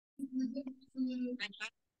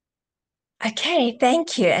Okay,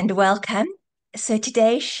 thank you and welcome. So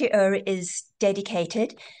today's shiur is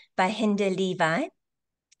dedicated by Hinda Levi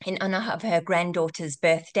in honor of her granddaughter's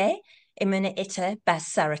birthday, Emunah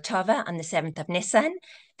Bas Saratova, on the 7th of Nisan.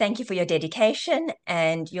 Thank you for your dedication,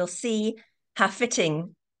 and you'll see how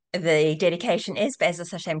fitting the dedication is.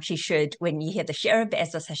 Be'ezus Hashem, she should, when you hear the shiur,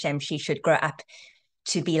 Be'ezus Hashem, she should grow up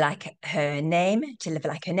to be like her name, to live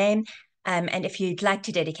like her name. And if you'd like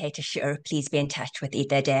to dedicate a shiur, please be in touch with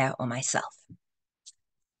either Dea or myself.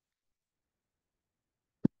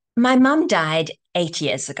 My mum died 8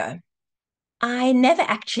 years ago. I never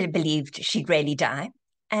actually believed she'd really die.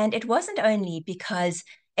 And it wasn't only because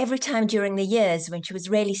every time during the years when she was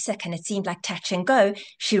really sick and it seemed like touch and go,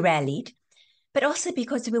 she rallied, but also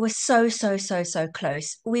because we were so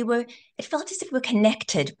close. It felt as if we were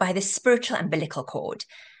connected by the spiritual umbilical cord.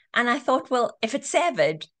 And I thought, well, if it's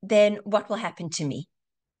severed, then what will happen to me?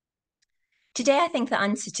 Today, I think the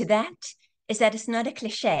answer to that is that it's not a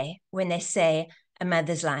cliche when they say a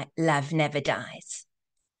mother's love never dies.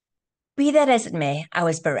 Be that as it may, I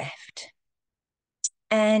was bereft.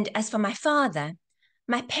 And as for my father,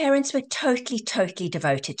 my parents were totally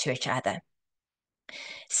devoted to each other.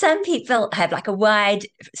 Some people have like a wide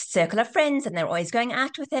circle of friends and they're always going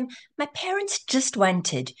out with them. My parents just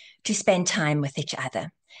wanted to spend time with each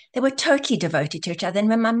other. They were totally devoted to each other. And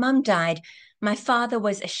when my mum died, my father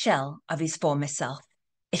was a shell of his former self,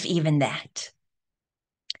 if even that.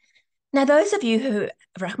 Now, those of you who,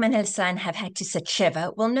 Rahman al-San, have had to sit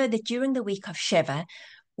Shiva will know that during the week of Shiva,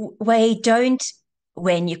 we don't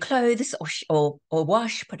wear new clothes or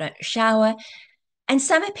wash, put on a shower. And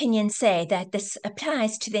some opinions say that this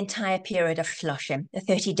applies to the entire period of Shloshim, the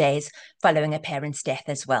 30 days following a parent's death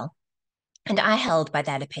as well. And I held by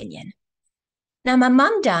that opinion. Now, my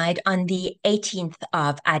mum died on the 18th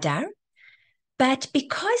of Adar, but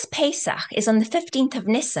because Pesach is on the 15th of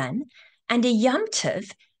Nisan and a Yom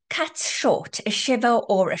Tov cuts short a Shiva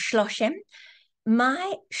or a Shloshim,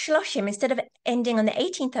 my Shloshim, instead of ending on the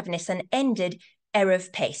 18th of Nisan, ended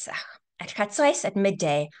Erev Pesach, at Chatzos at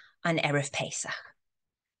midday on Erev Pesach.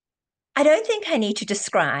 I don't think I need to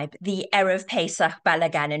describe the Erev Pesach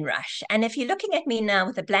balagan and rush. And if you're looking at me now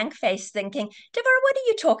with a blank face thinking, Deborah, what are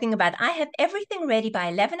you talking about? I have everything ready by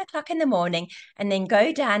 11 o'clock in the morning and then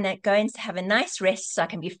go down and go and have a nice rest so I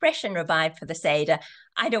can be fresh and revived for the Seder.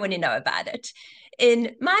 I don't want to know about it.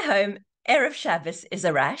 In my home, Erev Shabbos is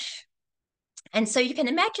a rush. And so you can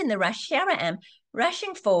imagine the rush. Here I am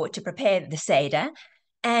rushing forward to prepare the Seder.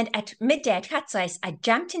 And at midday at Chatzos, I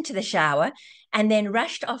jumped into the shower and then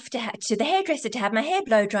rushed off to the hairdresser to have my hair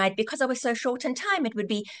blow dried because I was so short on time. It would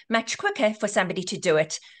be much quicker for somebody to do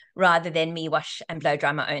it rather than me wash and blow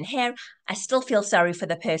dry my own hair. I still feel sorry for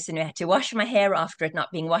the person who had to wash my hair after it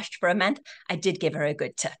not being washed for a month. I did give her a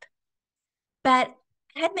good tip. But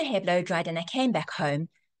I had my hair blow dried and I came back home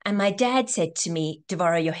and my dad said to me,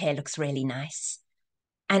 Devorah, your hair looks really nice.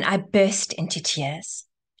 And I burst into tears.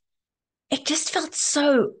 It just felt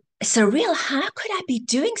so surreal. How could I be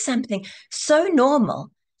doing something so normal,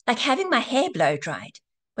 like having my hair blow dried,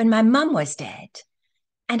 when my mum was dead?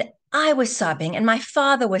 And I was sobbing, and my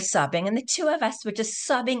father was sobbing, and the two of us were just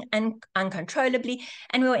sobbing uncontrollably,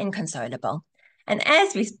 and we were inconsolable. And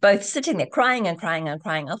as we were both sitting there crying and crying and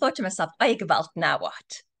crying, I thought to myself, "Oy gewalt, now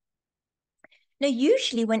what?" Now,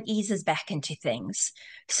 usually one eases back into things.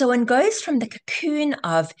 So one goes from the cocoon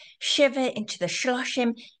of Shiva into the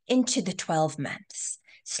Shloshim, into the 12 months,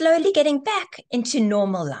 slowly getting back into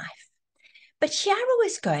normal life. But Chiara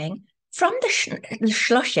was going from the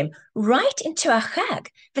Shloshim right into a Chag,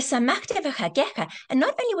 v'samachta v'chagecha. And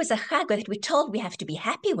not only was a Chag that we told we have to be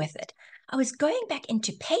happy with it, I was going back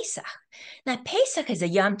into Pesach. Now, Pesach is a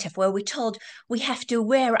Yom Tov where we're told we have to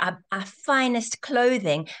wear our finest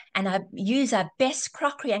clothing and use our best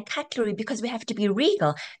crockery and cutlery because we have to be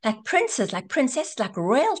regal, like princes, like princesses, like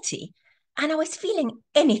royalty. And I was feeling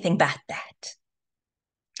anything but that.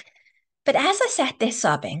 But as I sat there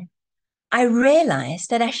sobbing, I realized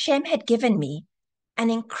that Hashem had given me an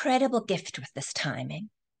incredible gift with this timing.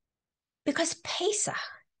 Because Pesach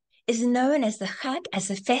is known as the Chag, as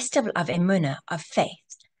the festival of Emunah, of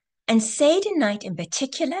faith. And Seder night in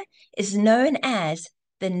particular is known as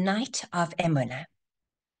the night of Emunah.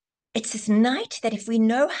 It's this night that if we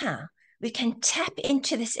know how, we can tap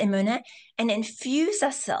into this Emunah and infuse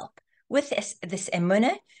ourselves with this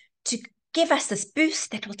Emunah to give us this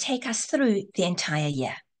boost that will take us through the entire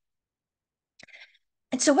year.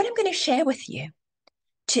 And so what I'm going to share with you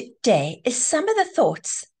today is some of the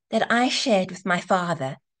thoughts that I shared with my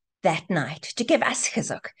father that night to give us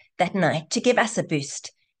chizuk that night, to give us a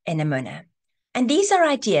boost in Emunah. And these are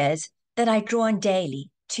ideas that I draw on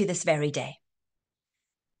daily to this very day.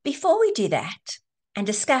 Before we do that and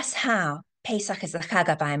discuss how Pesach is the Chag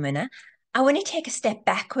of Emunah, I want to take a step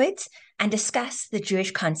backwards and discuss the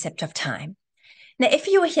Jewish concept of time. Now, if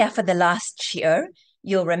you were here for the last SHIUR,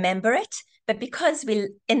 you'll remember it. But because we're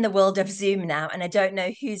in the world of Zoom now, and I don't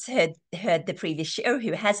know who's heard the previous SHIUR,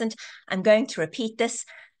 who hasn't, I'm going to repeat this.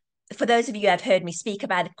 For those of you who have heard me speak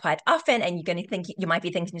about it quite often, and you might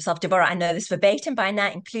be thinking to yourself, Deborah, I know this verbatim by now,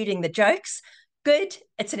 including the jokes. Good,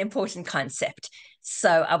 it's an important concept.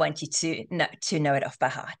 So I want you to know it off by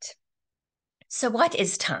heart. So what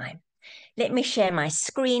is time? Let me share my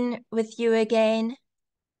screen with you again.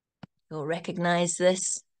 You'll recognize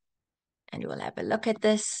this, and we'll have a look at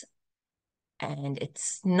this. And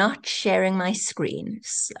it's not sharing my screen.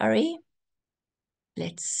 Sorry.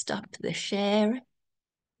 Let's stop the share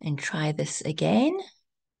and try this again.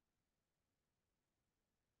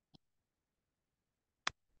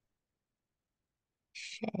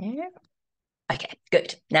 Share. Okay,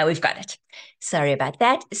 good. Now we've got it. Sorry about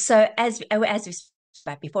that. So as we spoke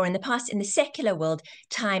about before, in the past, in the secular world,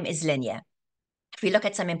 time is linear. If we look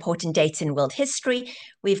at some important dates in world history,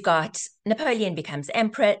 we've got Napoleon becomes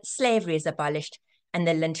emperor, slavery is abolished, and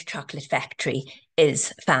the Lindt chocolate factory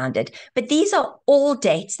is founded. But these are all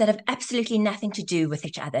dates that have absolutely nothing to do with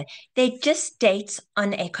each other. They're just dates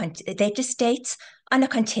on a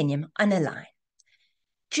continuum, on a line.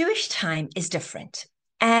 Jewish time is different.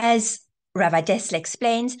 As Rabbi Dessler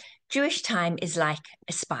explains, Jewish time is like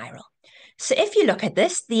a spiral. So if you look at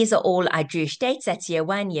this, these are all our Jewish dates. That's year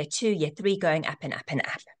 1, year 2, year 3, going up and up and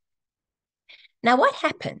up. Now, what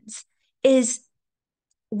happens is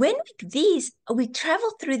when we travel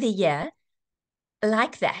through the year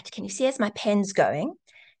like that. Can you see as my pen's going?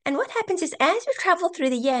 And what happens is as we travel through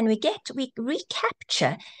the year and we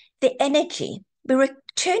recapture the energy, we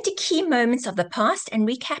return to key moments of the past and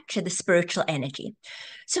recapture the spiritual energy.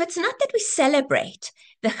 So it's not that we celebrate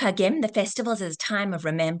the Chagim, the festivals, as a time of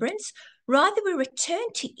remembrance. Rather, we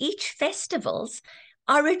return to each festival's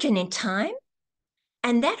origin in time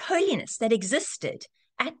and that holiness that existed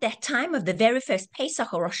at that time of the very first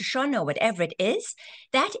Pesach or Rosh Hashanah or whatever it is,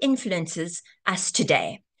 that influences us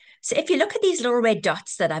today. So if you look at these little red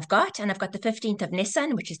dots that I've got, and I've got the 15th of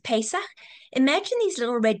Nisan, which is Pesach, imagine these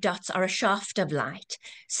little red dots are a shaft of light.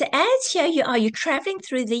 So as here you are, you're traveling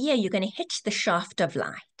through the year, you're going to hit the shaft of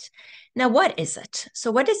light. Now, what is it?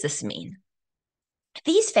 So what does this mean?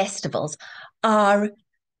 These festivals are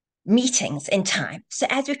meetings in time. So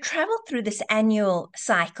as we travel through this annual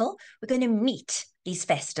cycle, we're going to meet these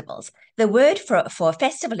festivals. The word for a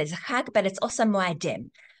festival is chag, but it's also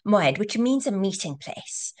moed, which means a meeting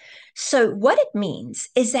place. So what it means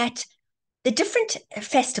is that the different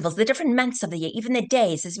festivals, the different months of the year, even the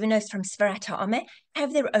days, as we know from Sfirat HaOmer,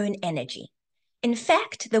 have their own energy. In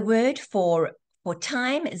fact, the word for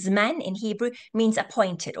time, zman in Hebrew, means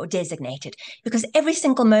appointed or designated, because every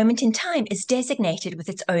single moment in time is designated with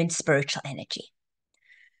its own spiritual energy.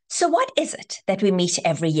 So what is it that we meet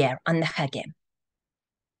every year on the Chagim?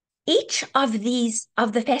 Each of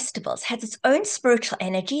the festivals has its own spiritual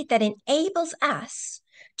energy that enables us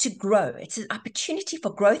to grow. It's an opportunity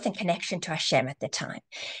for growth and connection to Hashem at the time.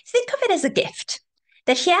 Think of it as a gift.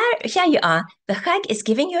 That here you are, the Chag is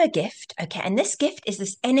giving you a gift, okay, and this gift is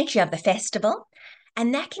this energy of the festival,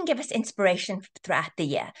 and that can give us inspiration throughout the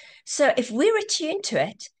year. So if we attune to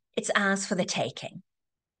it, it's ours for the taking.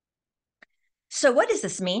 So what does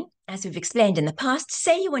this mean? As we've explained in the past,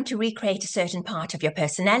 say you want to recreate a certain part of your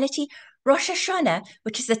personality, Rosh Hashanah,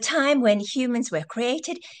 which is the time when humans were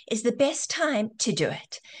created, is the best time to do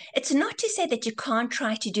it. It's not to say that you can't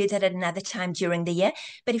try to do that at another time during the year,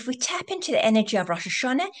 but if we tap into the energy of Rosh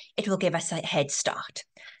Hashanah, it will give us a head start.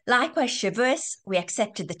 Likewise, Shavuos, we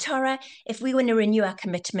accepted the Torah. If we want to renew our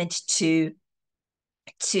commitment to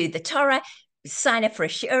the Torah, sign up for a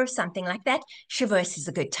SHIUR, something like that, Shavuos is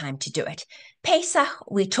a good time to do it. Pesach,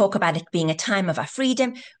 we talk about it being a time of our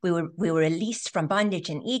freedom. We were released from bondage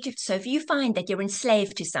in Egypt. So if you find that you're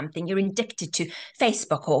enslaved to something, you're addicted to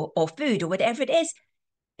Facebook or food or whatever it is,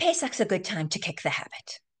 Pesach's a good time to kick the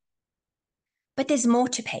habit. But there's more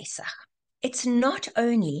to Pesach. It's not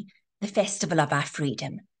only the festival of our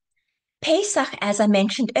freedom. Pesach, as I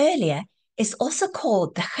mentioned earlier, is also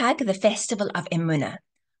called the Chag, the festival of Emunah,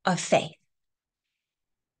 of faith.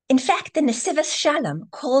 In fact, the Nesivos Shalom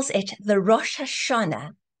calls it the Rosh Hashanah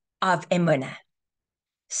of Emunah.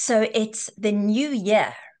 So it's the new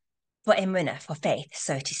year for Emunah, for faith,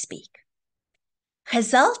 so to speak.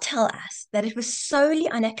 Chazal tell us that it was solely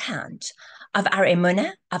on account of our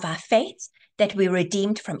Emunah, of our faith, that we were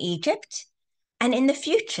redeemed from Egypt. And in the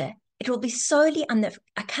future, it will be solely on the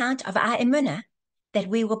account of our Emunah that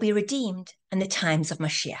we will be redeemed in the times of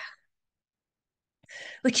Mashiach,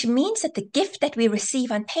 which means that the gift that we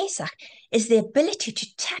receive on Pesach is the ability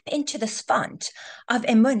to tap into this font of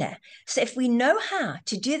Emunah. So if we know how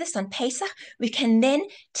to do this on Pesach, we can then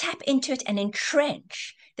tap into it and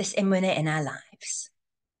entrench this Emunah in our lives.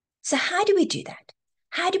 So how do we do that?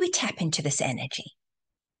 How do we tap into this energy?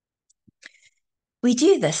 We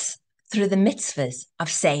do this through the mitzvahs of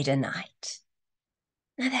Seder night.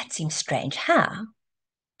 Now that seems strange. How?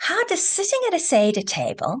 How does sitting at a Seder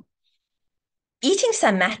table, eating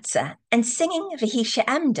some matzah, and singing V'hi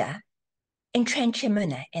she'amda entrench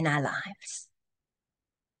Emunah in our lives?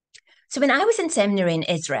 So when I was in seminary in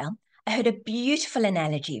Israel, I heard a beautiful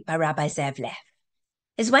analogy by Rabbi Zev Leff.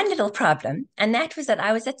 There's one little problem, and that was that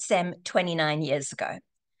I was at SEM 29 years ago.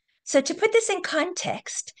 So to put this in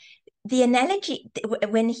context, the analogy,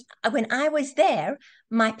 when I was there,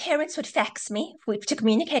 my parents would fax me. To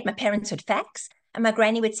communicate, my parents would fax, and my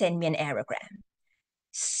granny would send me an aerogram.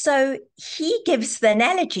 So he gives the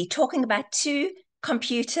analogy talking about two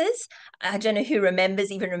computers. I don't know who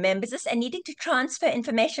even remembers this, and needing to transfer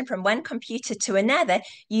information from one computer to another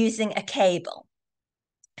using a cable.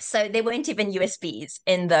 So there weren't even USBs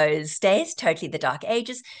in those days, totally the dark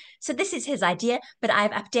ages. So this is his idea, but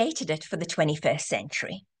I've updated it for the 21st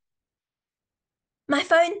century. My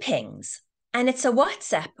phone pings, and it's a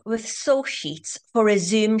WhatsApp with source sheets for a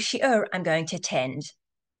Zoom SHIUR I'm going to attend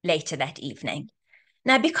later that evening.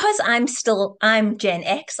 Now, because I'm Gen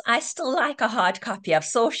X, I still like a hard copy of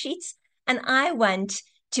source sheets, and I want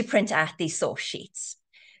to print out these source sheets.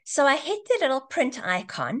 So I hit the little print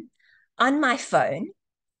icon on my phone.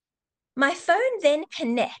 My phone then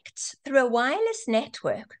connects through a wireless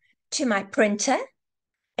network to my printer.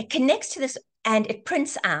 It connects to this and it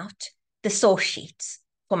prints out the source sheets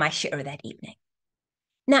for my SHIUR that evening.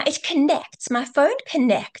 Now my phone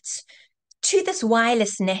connects to this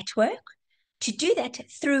wireless network to do that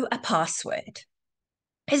through a password.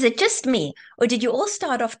 Is it just me, or did you all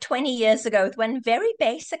start off 20 years ago with one very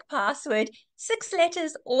basic password, 6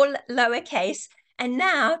 letters, all lowercase, and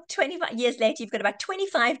now 25 years later, you've got about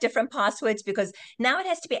 25 different passwords because now it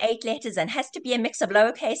has to be 8 letters and has to be a mix of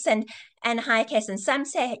lowercase and high case. And some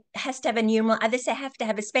say it has to have a numeral, others say have to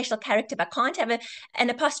have a special character, but can't have an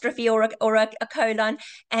apostrophe or a colon.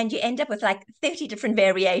 And you end up with like 30 different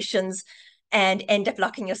variations and end up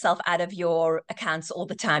locking yourself out of your accounts all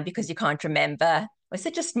the time because you can't remember. Was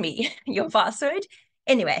it just me, your password?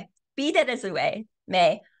 Anyway, be that as it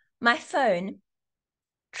may, my phone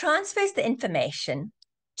transfers the information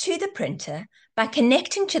to the printer by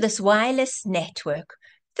connecting to this wireless network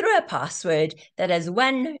through a password that has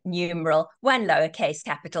one numeral, one lowercase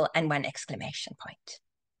capital, and one exclamation point.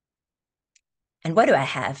 And what do I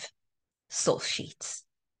have? Source sheets.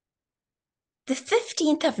 The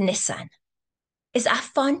 15th of Nisan is our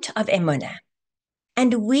font of Emunah,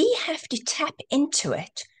 and we have to tap into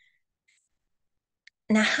it.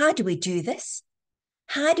 Now, how do we do this?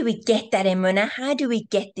 How do we get that Emunah? How do we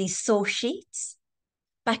get these source sheets?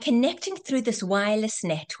 By connecting through this wireless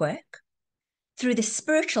network, through the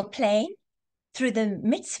spiritual plane, through the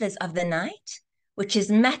mitzvahs of the night, which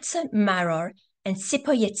is Matzah, Maror, and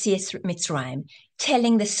Sipo Yetzias Mitzrayim,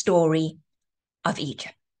 telling the story of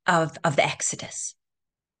Egypt, of the Exodus.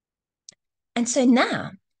 And so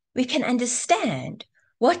now we can understand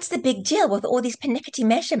what's the big deal with all these pernickety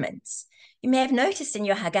measurements. You may have noticed in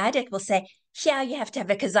your Haggadah, it will say, here you have to have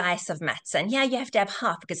a kazayas of matzah, and here you have to have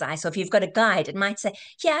half a kazayas. So if you've got a guide, it might say,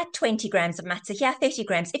 here 20 grams of matzah, here 30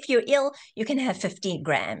 grams. If you're ill, you can have 15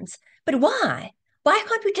 grams. But why? Why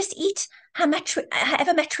can't we just eat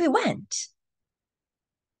however much we want?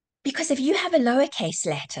 Because if you have a lowercase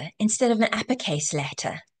letter instead of an uppercase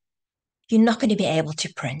letter, you're not going to be able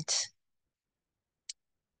to print.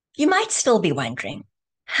 You might still be wondering,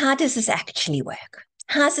 how does this actually work?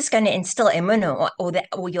 How's this going to instill Emunah,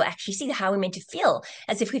 or you'll actually see how we're meant to feel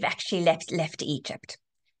as if we've actually left Egypt?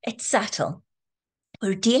 It's subtle.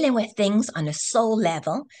 We're dealing with things on a soul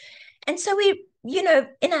level. And so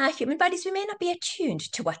in our human bodies, we may not be attuned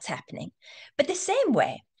to what's happening. But the same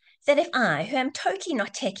way that if I, who am totally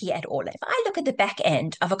not techie at all, if I look at the back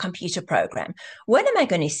end of a computer program, what am I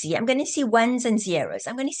going to see? I'm going to see ones and zeros.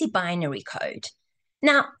 I'm going to see binary code.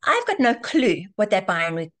 Now, I've got no clue what that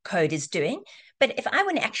binary code is doing, but if I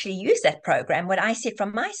want to actually use that program, what I said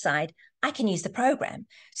from my side, I can use the program.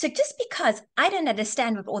 So just because I don't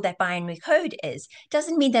understand what all that binary code is,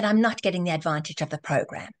 doesn't mean that I'm not getting the advantage of the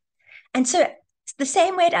program. And so it's the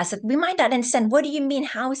same way it does it. We might not understand, what do you mean?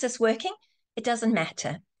 How is this working? It doesn't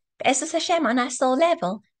matter. But as Hashem, on our soul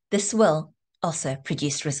level, this will also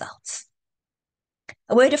produce results.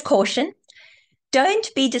 A word of caution. Don't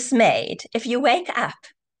be dismayed if you wake up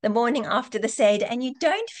the morning after the Seder and you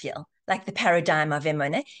don't feel like the paradigm of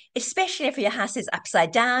Emunah, especially if your house is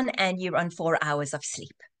upside down and you're on 4 hours of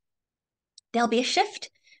sleep. There'll be a shift,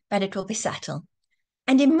 but it will be subtle.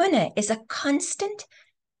 And Emunah is a constant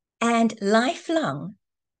and lifelong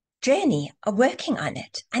journey of working on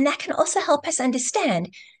it. And that can also help us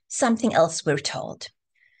understand something else we're told.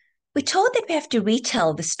 We're told that we have to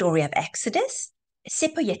retell the story of Exodus,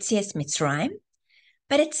 Sipo Yetzias Mitzrayim,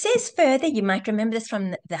 but it says further, you might remember this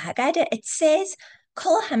from the Haggadah, it says,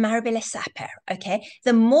 Kol hamar b'lesaper, okay?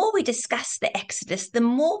 The more we discuss the Exodus, the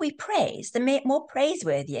more we praise, the more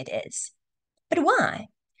praiseworthy it is. But why?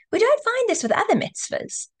 We don't find this with other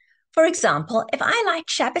mitzvahs. For example, if I light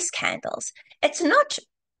Shabbos candles, it's not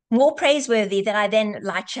more praiseworthy that I then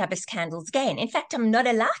light Shabbos candles again. In fact, I'm not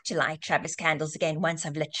allowed to light Shabbos candles again once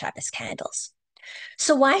I've lit Shabbos candles.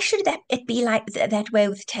 So why should it be like that way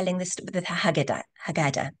with telling this with the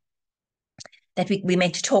Haggadah? That we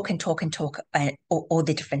meant to talk and talk and talk all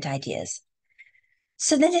the different ideas.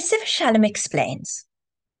 So the Nesif Shalom explains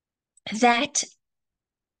that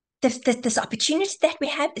this opportunity that we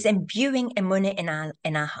have is imbuing Emunah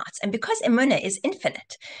in our hearts. And because Emunah is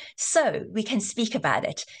infinite, so we can speak about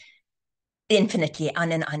it infinitely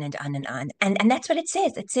on and on and on and on. And that's what it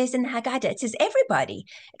says. It says in the Haggadah, it says everybody.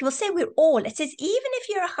 It will say we're all. It says even if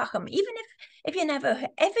you're a chacham, even if you're never,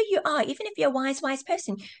 whoever you are, even if you're a wise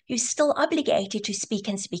person, you're still obligated to speak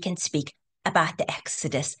and speak and speak about the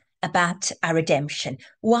Exodus, about our redemption.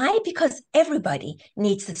 Why? Because everybody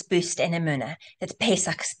needs this boost in Emunah that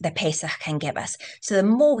the Pesach can give us. So the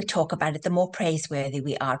more we talk about it, the more praiseworthy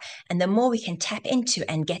we are, and the more we can tap into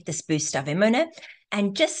and get this boost of Emunah.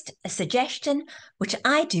 And just a suggestion, which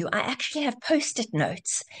I do, I actually have post-it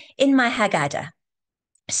notes in my Haggadah.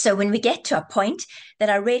 So when we get to a point that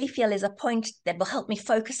I really feel is a point that will help me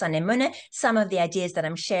focus on Emunah, some of the ideas that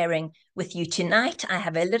I'm sharing with you tonight, I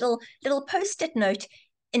have a little post-it note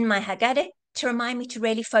in my Haggadah to remind me to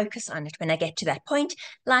really focus on it when I get to that point.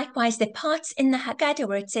 Likewise, there are parts in the Haggadah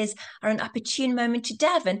where it says are an opportune moment to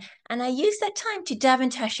daven, and I use that time to daven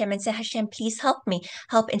to Hashem and say, Hashem, please help me,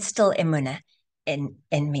 help instill Emunah in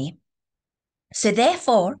me. So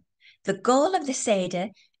therefore, the goal of the Seder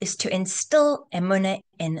is to instill Emunah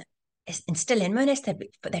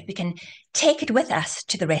that we can take it with us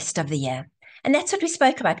to the rest of the year. And that's what we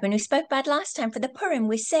spoke about. When we spoke about last time for the Purim,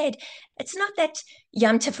 we said it's not that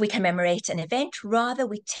Yom Tov we commemorate an event, rather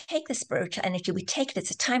we take the spiritual energy, we take it,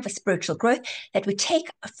 it's a time for spiritual growth that we take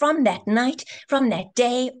from that night, from that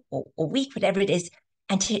day or week, whatever it is,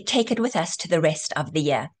 and to take it with us to the rest of the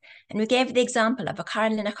year. And we gave the example of a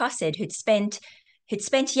Karlin Chassid who'd spent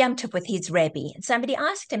Yom Tov with his Rebbe. And somebody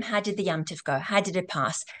asked him, how did the Yom Tov go? How did it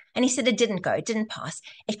pass? And he said, it didn't go, it didn't pass.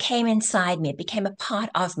 It came inside me. It became a part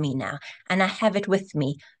of me now. And I have it with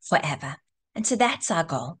me forever. And so that's our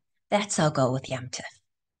goal. That's our goal with Yom Tov.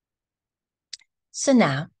 So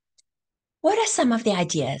now, what are some of the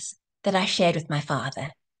ideas that I shared with my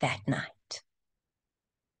father that night?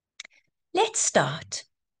 Let's start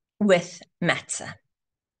with matzah.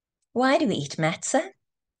 Why do we eat matzah?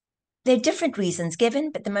 There are different reasons given,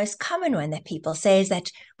 but the most common one that people say is that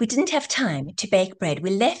we didn't have time to bake bread.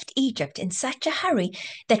 We left Egypt in such a hurry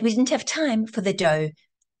that we didn't have time for the dough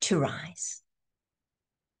to rise.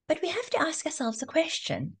 But we have to ask ourselves a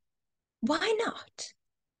question. Why not?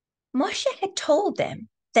 Moshe had told them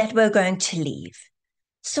that we're going to leave.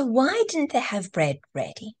 So why didn't they have bread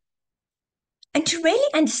ready? And to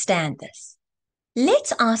really understand this,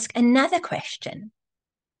 let's ask another question.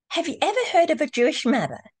 Have you ever heard of a Jewish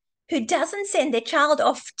mother who doesn't send their child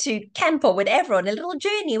off to camp or whatever on a little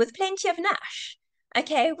journey with plenty of nash?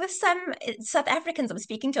 Okay, with some South Africans, I'm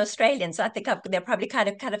speaking to Australians, so I think they're probably kind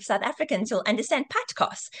of South Africans who'll understand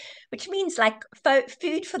patkos, which means like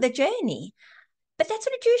food for the journey. But that's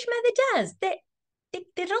what a Jewish mother does. The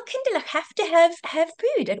little kinderlich have to have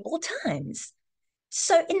food at all times.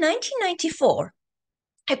 So in 1994,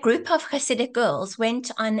 a group of Hasidic girls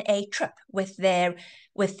went on a trip with their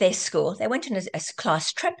school. They went on a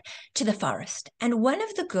class trip to the forest, and one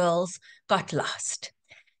of the girls got lost.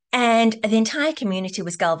 And the entire community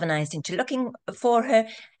was galvanized into looking for her,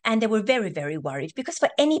 and they were very, very worried because for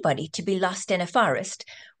anybody to be lost in a forest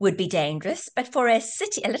would be dangerous, but for a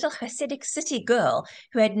little Hasidic city girl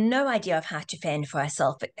who had no idea of how to fend for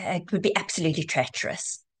herself, it would be absolutely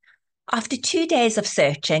treacherous. After 2 days of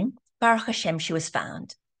searching, Baruch Hashem, she was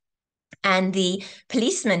found. And the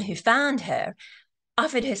policeman who found her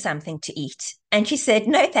offered her something to eat. And she said,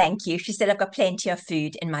 no, thank you. She said, I've got plenty of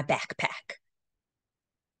food in my backpack.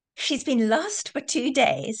 She's been lost for 2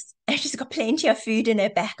 days and she's got plenty of food in her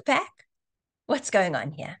backpack. What's going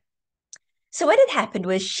on here? So what had happened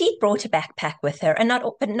was she brought a backpack with her, and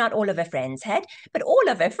not all of her friends had, but all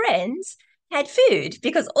of her friends had food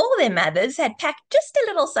because all their mothers had packed just a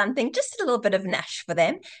little something, just a little bit of nash for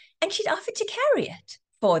them, and she'd offered to carry it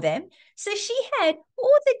for them. So she had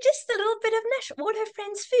just a little bit of nash, all her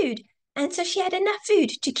friends' food, and so she had enough food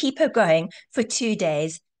to keep her going for 2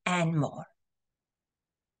 days and more.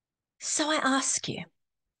 So I ask you,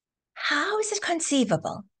 how is it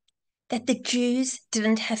conceivable that the Jews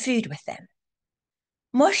didn't have food with them?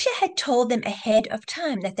 Moshe had told them ahead of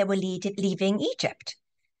time that they were leaving Egypt.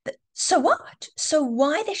 So what? So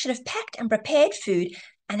why they should have packed and prepared food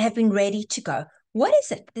and have been ready to go? What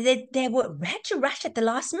is it? They had to rush at the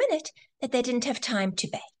last minute that they didn't have time to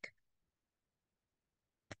bake.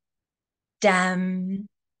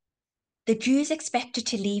 The Jews expected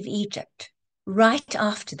to leave Egypt right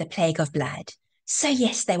after the plague of blood. So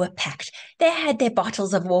yes, they were packed. They had their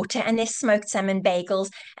bottles of water and their smoked salmon bagels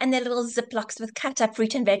and their little Ziplocs with cut up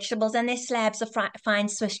fruit and vegetables and their slabs of fine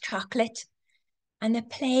Swiss chocolate. And the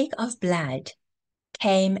plague of blood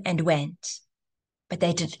came and went, but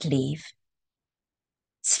they didn't leave.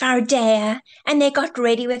 Svaradea, and they got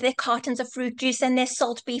ready with their cartons of fruit juice and their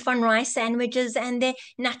salt beef on rice sandwiches and their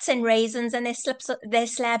nuts and raisins and their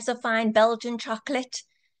slabs of fine Belgian chocolate.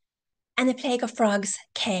 And the plague of frogs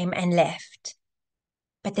came and left,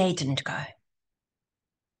 but they didn't go.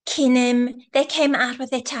 Kinim, they came out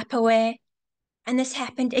with their Tupperware, and this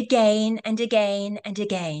happened again and again and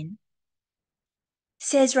again.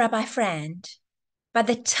 Says Rabbi Frand, by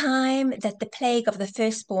the time that the plague of the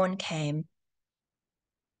firstborn came,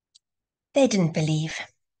 they didn't believe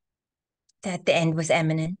that the end was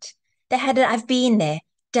imminent. They had an I've been there,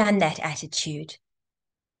 done that attitude.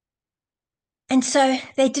 And so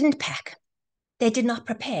they didn't pack. They did not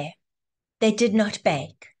prepare. They did not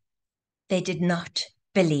bake. They did not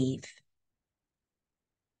believe.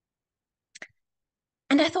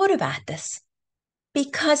 And I thought about this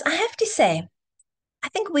because I have to say, I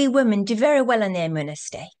think we women do very well in their Emunah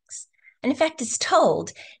stakes. And in fact, it's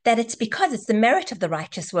told that it's because it's the merit of the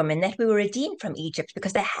righteous women that we were redeemed from Egypt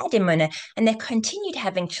because they had Emunah and they continued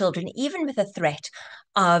having children, even with the threat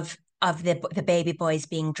of the baby boys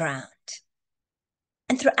being drowned.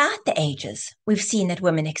 And throughout the ages, we've seen that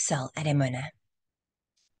women excel at Emunah.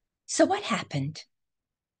 So what happened?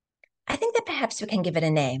 I think that perhaps we can give it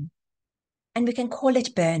a name and we can call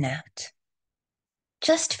it burnout.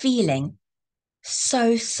 Just feeling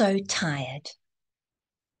so tired.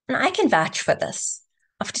 And I can vouch for this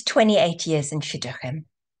after 28 years in Shidduchim.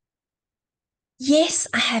 Yes,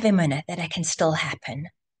 I have Emunah that it can still happen.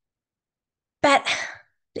 But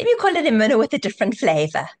let me call it Emunah with a different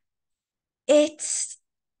flavor. It's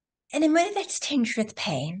an Emunah that's tinged with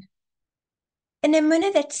pain, an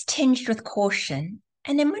Emunah that's tinged with caution,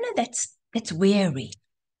 an Emunah that's weary.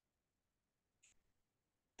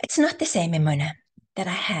 It's not the same Emunah that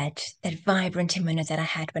I had, that vibrant Emunah that I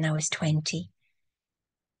had when I was 20.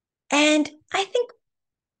 And I think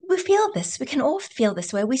we feel this. We can all feel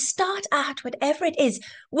this way. We start out, whatever it is,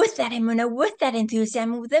 with that Emunah, with that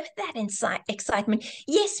enthusiasm, with that excitement.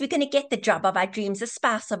 Yes, we're going to get the job of our dreams, the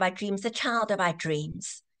spouse of our dreams, the child of our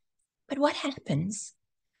dreams. But what happens?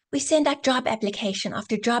 We send out job application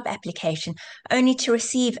after job application only to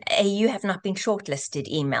receive a "you have not been shortlisted"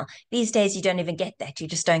 email. These days, you don't even get that. You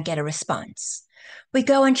just don't get a response. We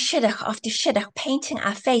go on shidduch after shidduch, painting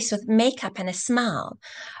our face with makeup and a smile,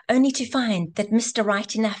 only to find that Mr.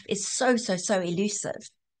 Right Enough is so elusive.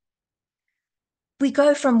 We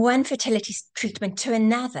go from one fertility treatment to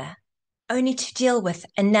another, only to deal with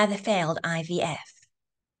another failed IVF.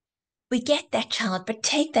 We get that child, but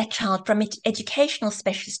take that child from educational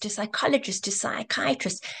specialist to psychologist to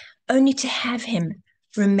psychiatrist, only to have him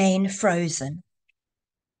remain frozen.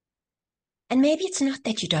 And maybe it's not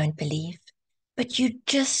that you don't believe, but you're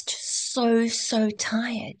just so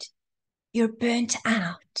tired. You're burnt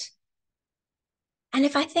out. And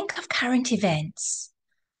if I think of current events,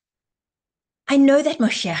 I know that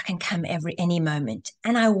Moshiach can come any moment,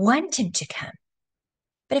 and I want him to come.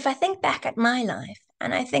 But if I think back at my life,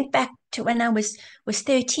 and I think back to when I was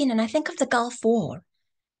 13, and I think of the Gulf War,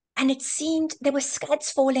 and it seemed there were scuds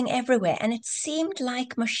falling everywhere, and it seemed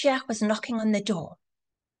like Moshiach was knocking on the door,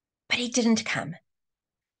 but he didn't come.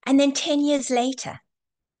 And then 10 years later,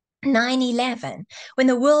 9/11, when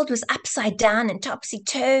the world was upside down and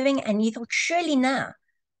topsy-turving, and you thought, surely now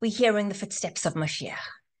we're hearing the footsteps of Moshiach,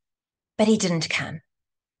 but he didn't come.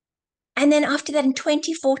 And then after that, in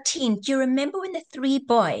 2014, do you remember when the 3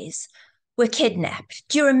 boys were kidnapped.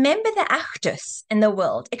 Do you remember the Achdus in the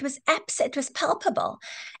world? It was it was palpable,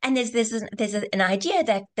 and there's an idea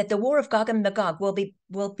that the war of Gog and Magog will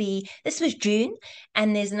be. This was June,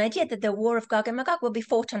 and there's an idea that the war of Gog and Magog will be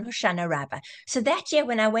fought on Hoshana Rabbah. So that year,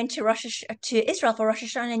 when I went to Israel for Rosh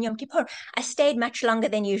Hashanah and Yom Kippur, I stayed much longer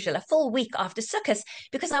than usual, a full week after Sukkot,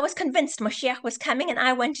 because I was convinced Moshiach was coming, and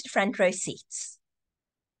I wanted front row seats.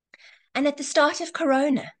 And at the start of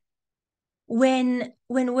Corona, when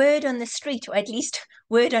word on the street, or at least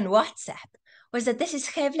word on WhatsApp, was that this is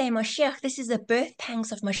Chevle Moshiach, this is the birth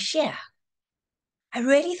pangs of Moshiach, I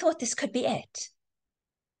really thought this could be it.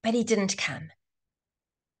 But he didn't come.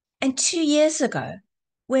 And 2 years ago,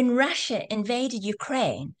 when Russia invaded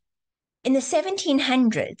Ukraine, in the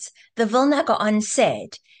 1700s, the Vilna Gaon said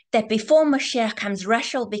that before Moshiach comes,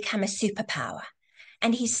 Russia will become a superpower.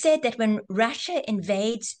 And he said that when Russia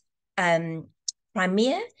invades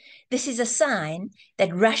Crimea, this is a sign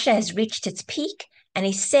that Russia has reached its peak, and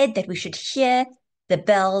he said that we should hear the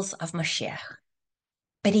bells of Moshiach.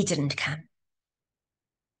 But he didn't come.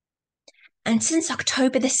 And since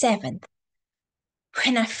October the 7th,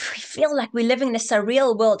 when I feel like we're living in a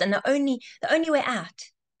surreal world, and the only way out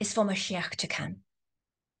is for Moshiach to come.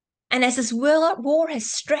 And as this war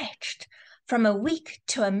has stretched from a week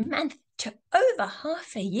to a month to over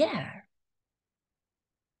half a year,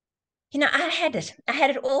 I had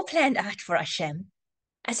it all planned out for Hashem.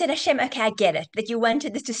 I said, Hashem, okay, I get it, that you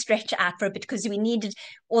wanted this to stretch out for a bit because we needed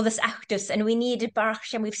all this achdus, and we needed, Baruch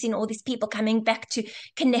Hashem, we've seen all these people coming back to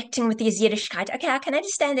connecting with the Yiddishkeit. Okay, I can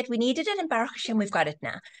understand that we needed it, and Baruch Hashem, we've got it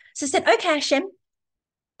now. So I said, okay, Hashem,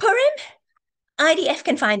 Purim, IDF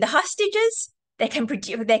can find the hostages, they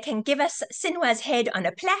can give us Sinwa's head on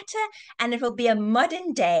a platter, and it will be a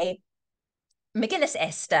modern day Megillus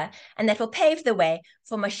Esther, and that will pave the way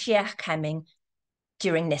for Mashiach coming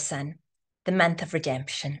during Nisan, the month of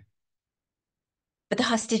redemption. But the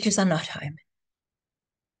hostages are not home.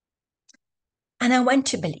 And I want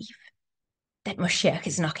to believe that Mashiach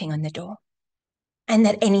is knocking on the door, and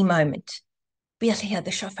that any moment we'll hear the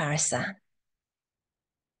shofar sound.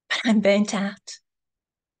 But I'm burnt out.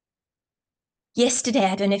 Yesterday,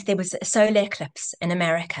 I don't know if there was a solar eclipse in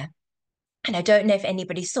America, and I don't know if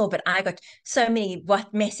anybody saw, but I got so many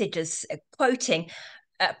messages quoting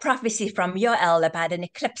prophecy from Yoel about an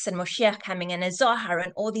eclipse and Moshiach coming, and a Zohar,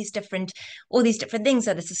 and all these different things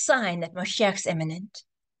that it's a sign that Moshiach's imminent.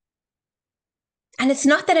 And it's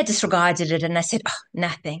not that I disregarded it and I said, oh,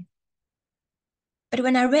 nothing. But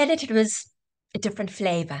when I read it, it was a different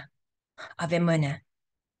flavor of Emunah.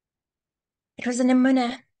 It was an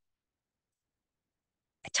Emunah,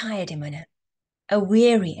 a tired Emunah, a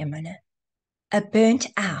weary Emunah, a burnt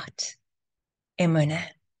out Emunah.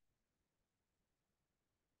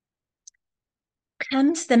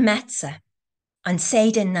 Comes the matzah on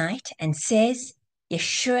Seder night and says,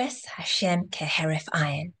 Yeshuas Hashem keherif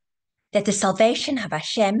ayin, that the salvation of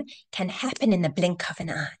Hashem can happen in the blink of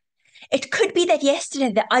an eye. It could be that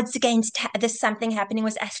yesterday the odds against this something happening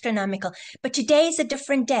was astronomical, but today is a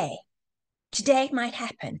different day. Today it might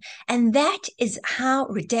happen. And that is how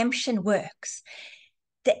redemption works.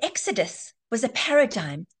 The Exodus was a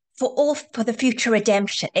paradigm for the future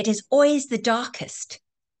redemption. It is always the darkest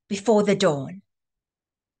before the dawn.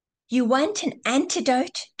 You want an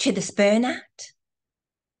antidote to this burnout?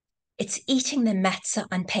 It's eating the matzah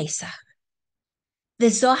on Pesach. The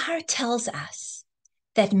Zohar tells us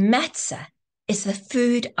that matzah is the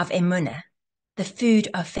food of Emunah, the food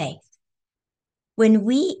of faith. When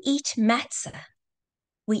we eat matzah,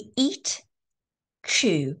 we eat,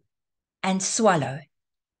 chew, and swallow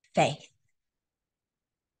faith.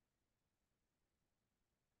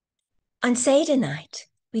 On Seder night,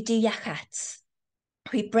 we do yachatz.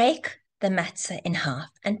 We break the matzah in half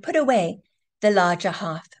and put away the larger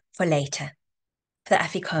half for later, for the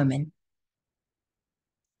afikomen.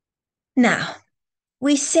 Now,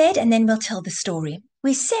 we said, and then we'll tell the story,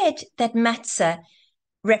 we said that matzah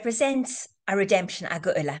represents our redemption, our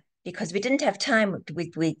geula, because we didn't have time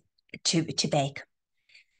to bake.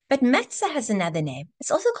 But matzah has another name.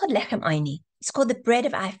 It's also called lechem oini. It's called the bread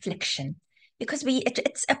of affliction, because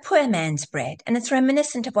it's a poor man's bread, and it's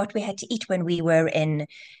reminiscent of what we had to eat when we were in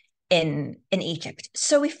Egypt.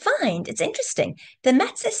 So we find, it's interesting, the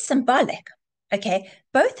matzah is symbolic, okay,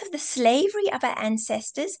 both of the slavery of our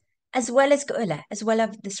ancestors as well as geula, as well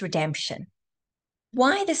as this redemption.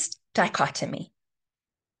 Why this dichotomy?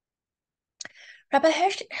 Rabbi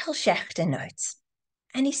Hershel Schachter notes,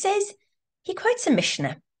 and he quotes a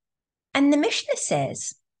Mishnah, and the Mishnah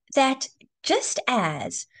says that just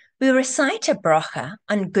as we recite a bracha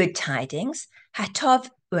on good tidings, hatov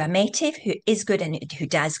u'ametiv, who is good and who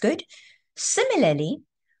does good, similarly,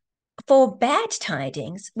 For bad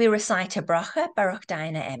tidings, we recite a bracha, Baruch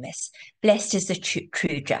Daina Emes, blessed is the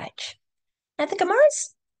true judge. Now, the Gemara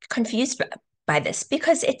is confused by this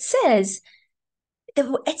because it says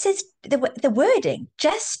the wording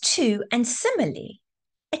just to and similarly.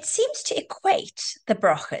 It seems to equate the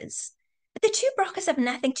brachas. But the two brachas have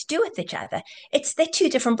nothing to do with each other. They're two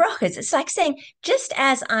different brachas. It's like saying, just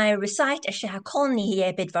as I recite a shehakol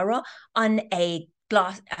nihiyeh bidvaro on a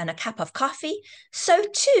glass and a cup of coffee, so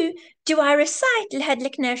too do I recite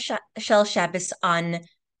l'hadlik ner shel Shabbos on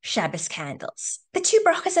Shabbos candles. The two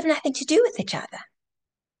brachas have nothing to do with each other.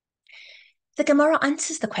 The Gemara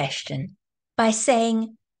answers the question by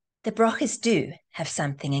saying the brachas do have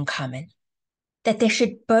something in common, that they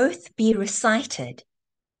should both be recited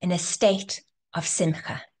in a state of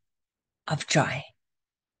simcha, of joy.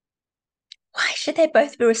 Why should they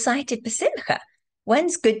both be recited b'simcha?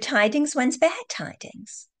 One's good tidings, one's bad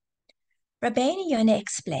tidings. Rabbeinu Yonah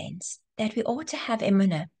explains that we ought to have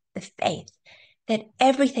emunah, the faith, that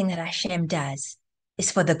everything that Hashem does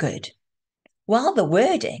is for the good. While the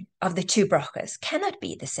wording of the two brachas cannot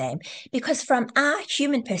be the same, because from our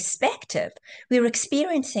human perspective, we're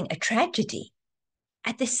experiencing a tragedy.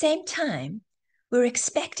 At the same time, we're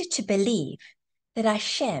expected to believe that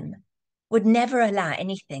Hashem would never allow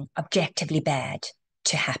anything objectively bad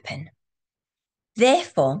to happen.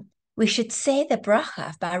 Therefore, we should say the bracha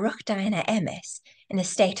of Baruch Daina Emes in a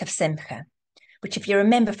state of simcha, which, if you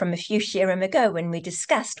remember from a few shiurim ago when we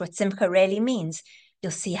discussed what simcha really means,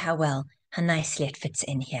 you'll see how nicely it fits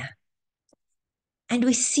in here. And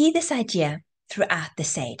we see this idea throughout the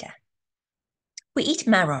Seder. We eat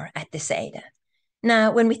maror at the Seder.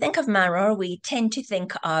 Now, when we think of maror, we tend to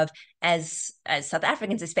think of, as South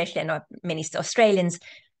Africans, especially, and many Australians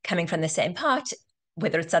coming from the same part,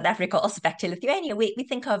 whether it's South Africa or also back to Lithuania, we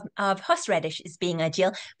think of horseradish as being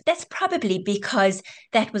ideal. But that's probably because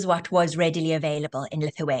that was what was readily available in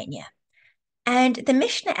Lithuania. And the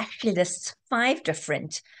Mishnah actually lists 5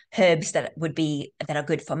 different herbs that are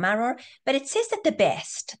good for maror, but it says that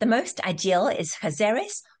the most ideal is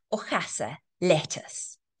chazeres or chasa,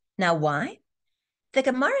 lettuce. Now, why? The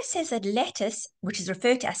Gemara says that lettuce, which is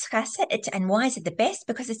referred to as chasa, and why is it the best?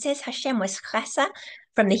 Because it says Hashem was chasa,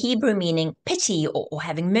 from the Hebrew meaning pity or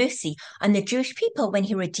having mercy on the Jewish people when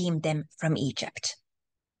he redeemed them from Egypt.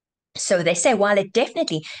 So they say, while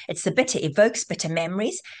it's the bitter, evokes bitter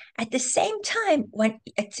memories, at the same time,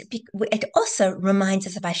 it also reminds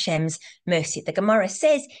us of Hashem's mercy. The Gemara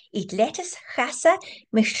says, eat lettuce chasa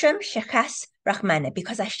mishum shechas rachmana,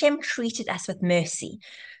 because Hashem treated us with mercy.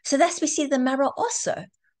 So thus we see the maror also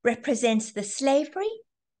represents the slavery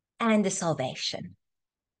and the salvation.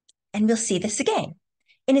 And we'll see this again.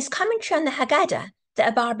 In his commentary on the Haggadah, the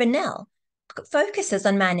Abarbanel focuses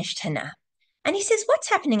on Manish Tanah. And he says, what's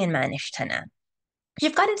happening in Manish Tanah?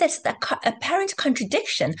 You've got this apparent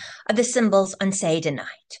contradiction of the symbols on Seder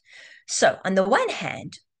night. So on the one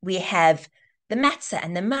hand, we have the matzah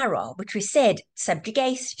and the maror, which we said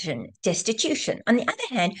subjugation, destitution. On the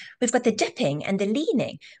other hand, we've got the dipping and the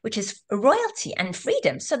leaning, which is royalty and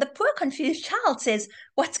freedom. So the poor confused child says,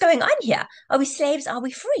 what's going on here? Are we slaves? Are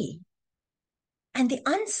we free? And the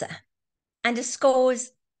answer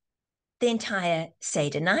underscores the entire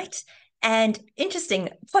Seder night. And interesting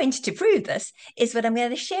point to prove this is what I'm going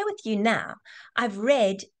to share with you now. I've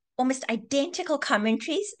read almost identical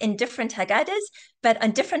commentaries in different Haggadahs, but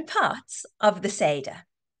on different parts of the Seder.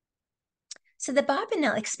 So the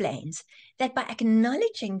Barbanel explains that by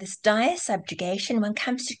acknowledging this dire subjugation, one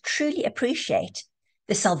comes to truly appreciate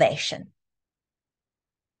the salvation.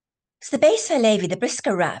 So the Beis Halevi, the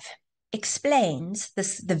Brisker Rav, explains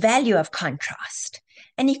the value of contrast,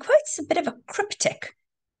 and he quotes a bit of a cryptic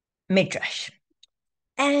midrash.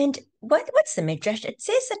 And what's the midrash? It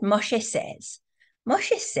says that Moshe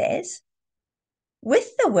says,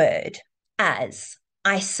 with the word as,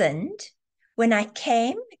 I sinned when I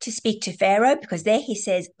came to speak to Pharaoh, because there he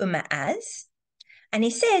says as, and he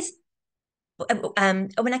says,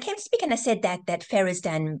 when I came to speak and I said that Pharaoh's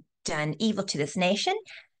done evil to this nation,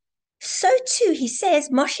 so too he says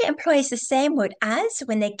Moshe employs the same word as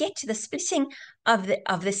when they get to the splitting of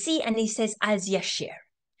the sea, and he says as yashir.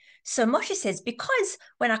 So Moshe says, because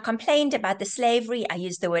when I complained about the slavery, I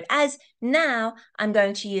used the word as, now I'm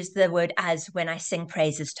going to use the word as when I sing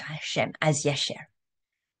praises to Hashem, as yashir.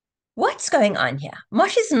 What's going on here?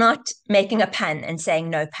 Moshe's not making a pun and saying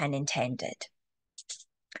no pun intended.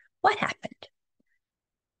 What happened?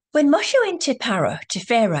 When Moshe went to Pharaoh,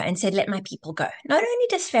 and said, let my people go, not only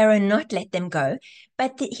does Pharaoh not let them go,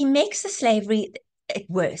 but he makes the slavery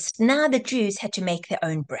worse. Now the Jews had to make their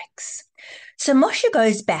own bricks. So Moshe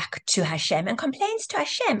goes back to Hashem and complains to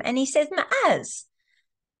Hashem, and he says, Ma'az,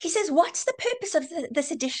 He says, what's the purpose of this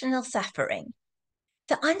additional suffering?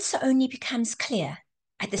 The answer only becomes clear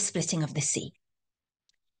at the splitting of the sea.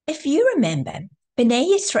 If you remember,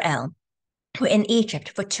 Bnei Yisrael were in Egypt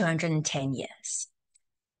for 210 years.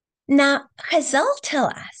 Now, Chazal tell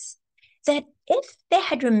us that if they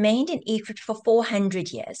had remained in Egypt for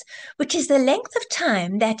 400 years, which is the length of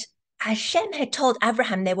time that Hashem had told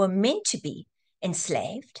Abraham they were meant to be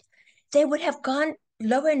enslaved, they would have gone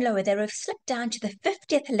lower and lower. They would have slipped down to the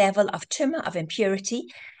 50th level of tumah, of impurity,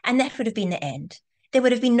 and that would have been the end. There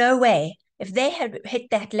would have been no way, if they had hit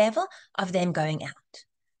that level, of them going out.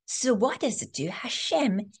 So what does it do?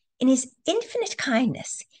 Hashem, in his infinite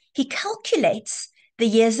kindness, he calculates the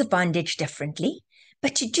years of bondage differently,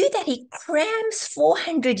 but to do that, he crams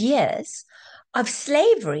 400 years of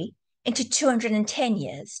slavery into 210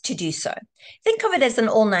 years to do so. Think of it as an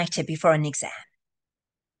all-nighter before an exam.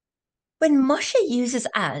 When Moshe uses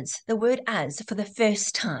as, the word as, for the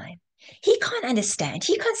first time, he can't understand.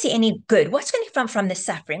 He can't see any good. What's going to come from the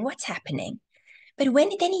suffering? What's happening? But when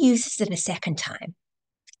then he uses it a second time,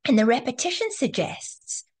 and the repetition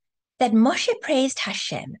suggests that Moshe praised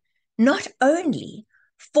Hashem not only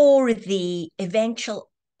for the eventual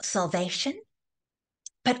salvation,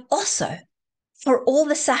 but also for all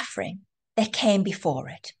the suffering that came before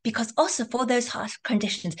it, because also for those harsh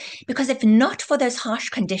conditions. Because if not for those harsh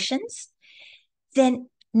conditions, then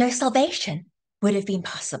no salvation would have been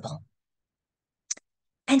possible.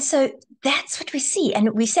 And so that's what we see.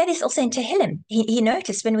 And we say this also in Tehillim. He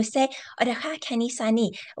noticed when we say, when David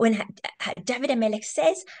HaMelech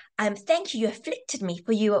says, thank you, you afflicted me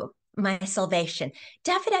for my salvation.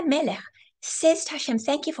 David HaMelech says to Hashem,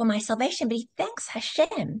 thank you for my salvation, but he thanks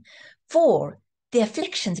Hashem for the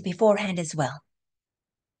afflictions beforehand as well.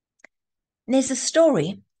 And there's a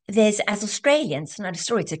story. As Australians, not a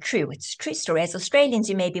story, it's a true story. As Australians,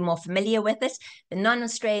 you may be more familiar with it. The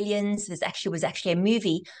non-Australians, was actually a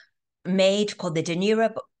movie made called The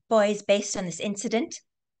Denura Boys based on this incident.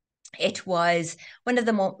 It was one of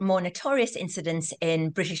the more notorious incidents in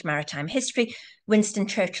British maritime history. Winston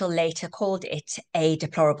Churchill later called it a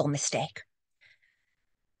deplorable mistake.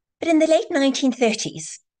 But in the late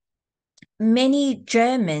 1930s, many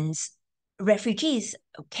Germans, refugees,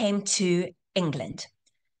 came to England.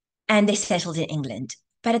 And they settled in England.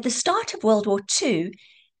 But at the start of World War II,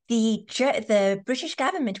 the British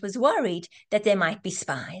government was worried that there might be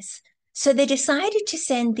spies. So they decided to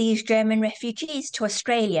send these German refugees to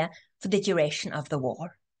Australia for the duration of the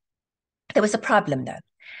war. There was a problem, though.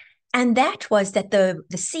 And that was that the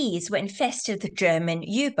seas were infested with German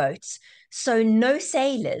U-boats. So no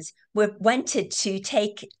sailors were wanted to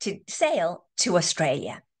sail to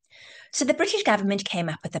Australia. So the British government came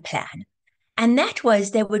up with a plan. And that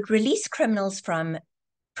was they would release criminals from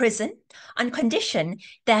prison on condition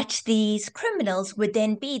that these criminals would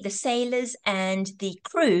then be the sailors and the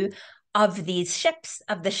crew of these ships,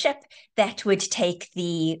 of the ship that would take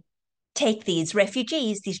these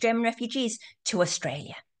refugees, these German refugees, to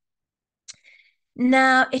Australia.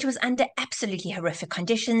 Now, it was under absolutely horrific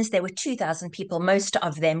conditions. There were 2,000 people, most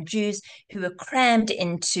of them Jews, who were crammed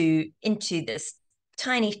into this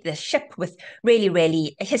the ship with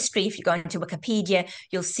really history. If you go into Wikipedia,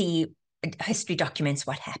 you'll see history documents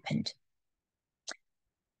what happened.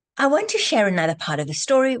 I want to share another part of the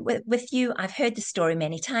story with you. I've heard the story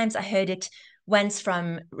many times. I heard it once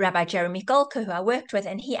from Rabbi Jeremy Golka, who I worked with,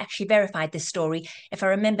 and he actually verified this story. If I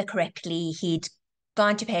remember correctly, he'd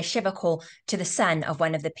gone to pay a shiva call to the son of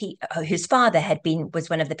one of the people whose father was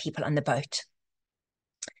one of the people on the boat.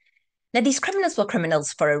 Now, these criminals were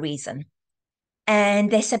criminals for a reason. And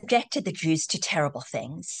they subjected the Jews to terrible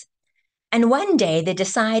things. And one day they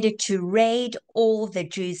decided to raid all the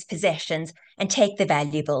Jews' possessions and take the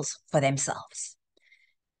valuables for themselves.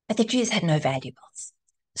 But the Jews had no valuables.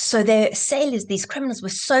 So their sailors, these criminals, were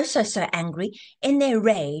so angry. In their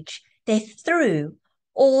rage, they threw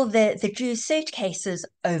all the Jews' suitcases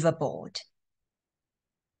overboard.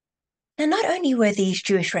 Now, not only were these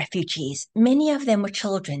Jewish refugees, many of them were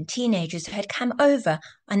children, teenagers who had come over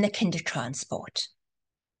on the kinder transport.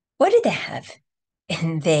 What did they have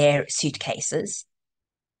in their suitcases?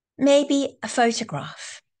 Maybe a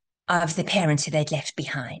photograph of the parents who they'd left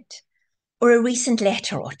behind, or a recent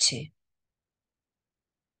letter or two.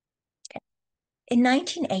 In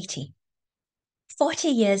 1980, 40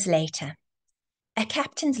 years later, a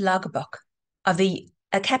captain's logbook, he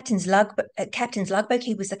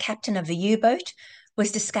was the captain of a U-boat,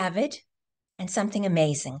 was discovered, and something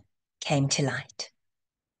amazing came to light.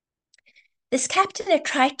 This captain had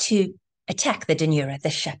tried to attack the Denura, the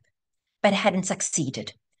ship, but hadn't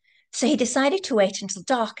succeeded. So he decided to wait until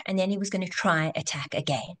dark, and then he was going to try attack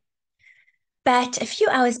again. But a few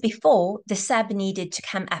hours before, the sub needed to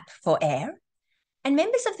come up for air, and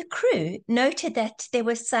members of the crew noted that there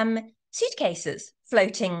were some suitcases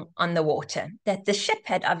floating on the water, that the ship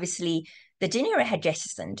had obviously, the Dunera had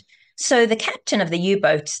jettisoned. So the captain of the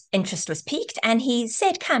U-boat's interest was piqued, and he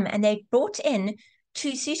said, come, and they brought in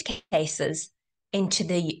two suitcases into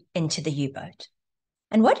the U-boat.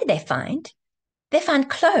 And what did they find? They found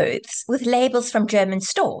clothes with labels from German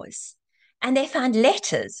stores, and they found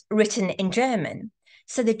letters written in German.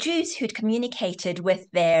 So the Jews who'd communicated with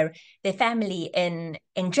their family in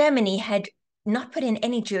Germany had not put in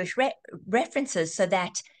any Jewish references so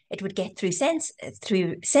that it would get through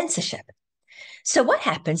censorship. So what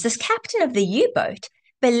happens? This captain of the U-boat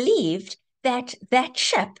believed that that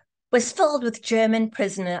ship was filled with German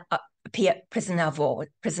prisoners of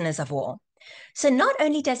war. So not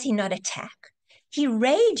only does he not attack, he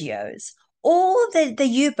radios all the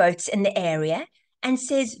U-boats in the area and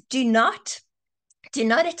says, do not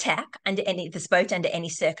attack this boat under any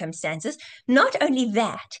circumstances. Not only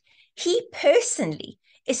that, he personally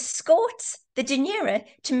escorts the Dunera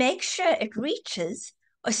to make sure it reaches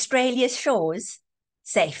Australia's shores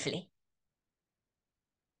safely.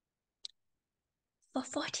 For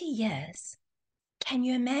 40 years, can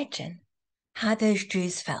you imagine how those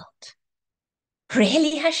Jews felt?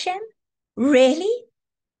 Really, Hashem? Really?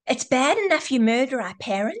 It's bad enough you murder our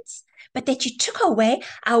parents, but that you took away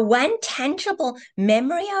our one tangible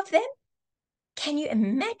memory of them? Can you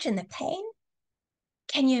imagine the pain?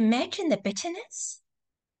 Can you imagine the bitterness?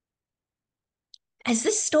 As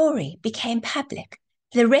this story became public,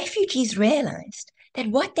 the refugees realized that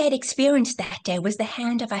what they'd experienced that day was the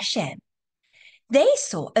hand of Hashem. They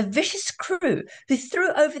saw a vicious crew who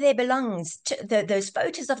threw over their belongings, those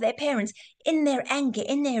photos of their parents, in their anger,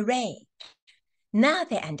 in their rage. Now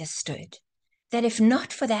they understood that if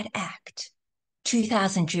not for that act,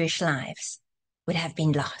 2,000 Jewish lives would have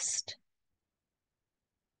been lost.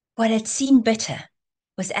 What had seemed bitter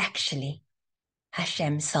was actually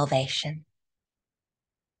Hashem's salvation.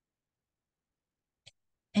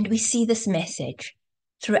 And we see this message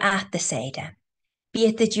throughout the Seder, be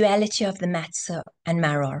it the duality of the matzah and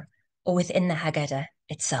maror, or within the Haggadah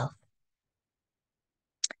itself.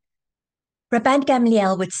 Rabban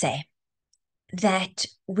Gamliel would say that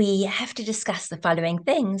we have to discuss the following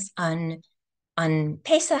things on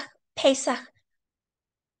Pesach,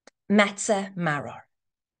 matzah, maror.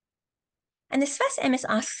 And the Sfas Emes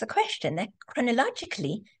asks a question that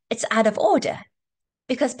chronologically it's out of order,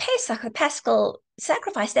 because Pesach, the Paschal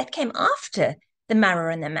sacrifice, that came after the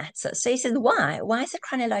maror and the matzah. So he says, why? Why is it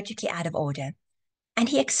chronologically out of order? And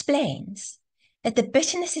he explains that the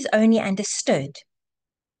bitterness is only understood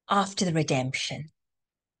after the redemption.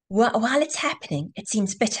 While it's happening, it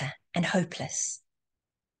seems bitter and hopeless.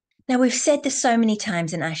 Now, we've said this so many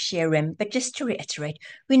times in our SHIUR, but just to reiterate,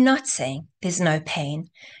 we're not saying there's no pain.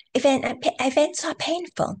 Events are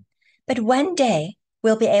painful, but one day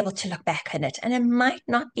we'll be able to look back on it, and it might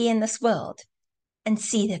not be in this world, and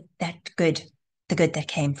see the good that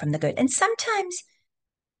came from the good. And sometimes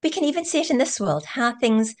we can even see it in this world, how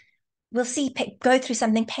things we'll see go through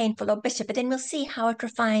something painful or bitter, but then we'll see how it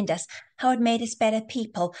refined us, how it made us better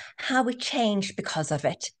people, how we changed because of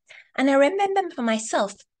it. And I remember for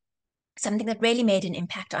myself, something that really made an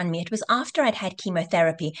impact on me. It was after I'd had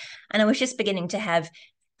chemotherapy, and I was just beginning to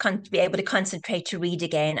be able to concentrate to read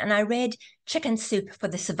again. And I read Chicken Soup for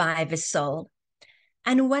the Survivor's Soul.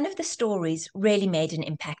 And one of the stories really made an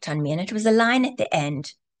impact on me. And it was a line at the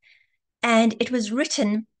end. And it was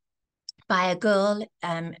written by a girl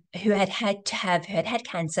who had had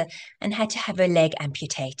cancer and had to have her leg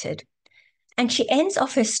amputated. And she ends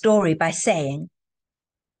off her story by saying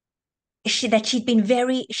that she's been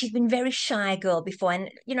very shy girl before, and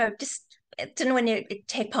just didn't want to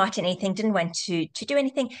take part in anything, didn't want to do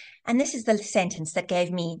anything. And this is the sentence that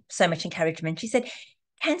gave me so much encouragement. She said,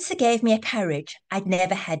 "Cancer gave me a courage I'd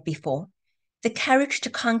never had before, the courage to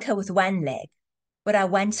conquer with one leg what I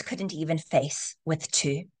once couldn't even face with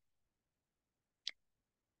two."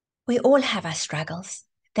 We all have our struggles.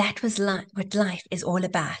 That was what life is all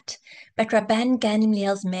about. But Rabban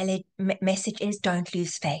Gamliel's message is, don't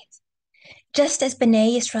lose faith. Just as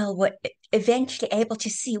Bnei Israel were eventually able to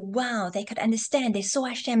see, wow, they could understand, they saw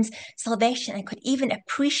Hashem's salvation and could even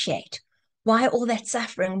appreciate why all that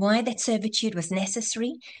suffering, why that servitude was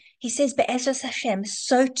necessary. He says, Be'ezras Hashem,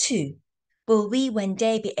 so too will we one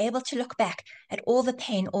day be able to look back at all the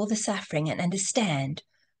pain, all the suffering, and understand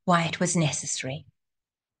why it was necessary.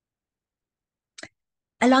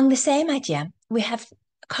 Along the same idea, we have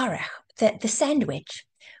korach, the sandwich,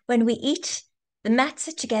 when we eat the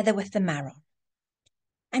matzah together with the maror.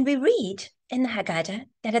 And we read in the Haggadah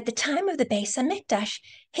that at the time of the Beis Hamikdash,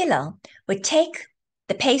 Hillel would take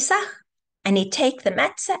the Pesach and he'd take the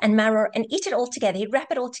matzah and maror and eat it all together. He'd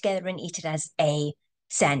wrap it all together and eat it as a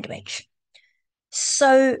sandwich.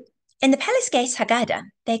 So in the Palace Gates Haggadah,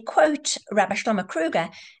 they quote Rabbi Shlomo Kruger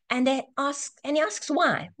and he asks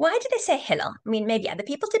why. Why did they say Hillel? I mean, maybe other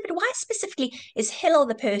people did, but why specifically is Hillel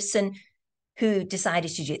the person who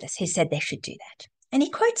decided to do this? He said they should do that. And he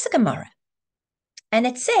quotes the Gemara. And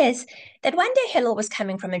it says that one day Hillel was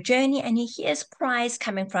coming from a journey and he hears cries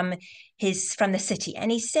coming from the city.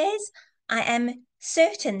 And he says, I am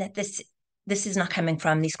certain that this is not coming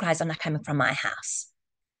from, these cries are not coming from my house.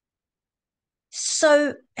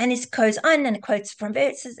 So, and it goes on and it quotes from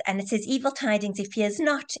verses and it says, evil tidings he fears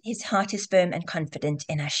not, his heart is firm and confident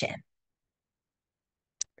in Hashem.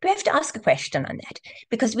 We have to ask a question on that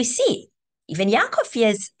because we see even Yaakov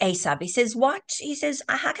fears Esav. He says, what? He says,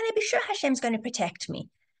 how can I be sure Hashem's going to protect me?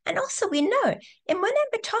 And also we know, Emunah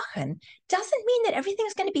b'tochen doesn't mean that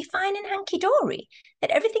everything's going to be fine and hunky-dory, that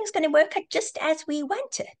everything's going to work out just as we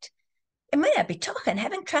want it. Emunah b'tochen,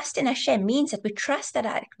 having trust in Hashem, means that we trust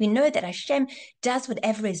that we know that Hashem does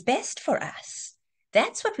whatever is best for us.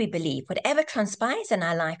 That's what we believe. Whatever transpires in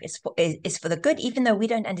our life is for the good, even though we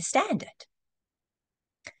don't understand it.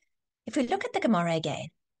 If we look at the Gemara again,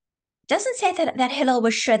 it doesn't say that Hillel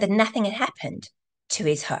was sure that nothing had happened to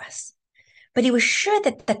his house, but he was sure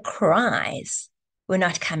that the cries were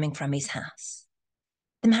not coming from his house.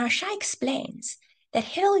 The Maharsha explains that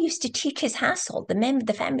Hillel used to teach his household,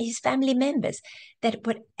 his family members, that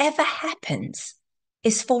whatever happens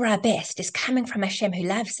is for our best, is coming from Hashem who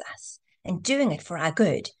loves us and doing it for our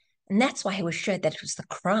good. And that's why he was sure that it was the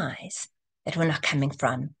cries that were not coming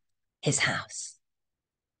from his house.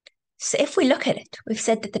 So if we look at it, we've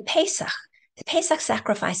said that the Pesach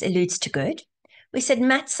sacrifice alludes to good. We said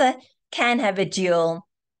matzah can have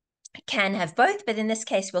both, but in this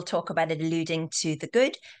case, we'll talk about it alluding to the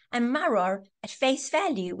good. And maror, at face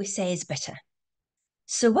value, we say is bitter.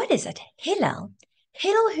 So what is it? Hillel,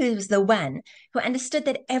 who was the one who understood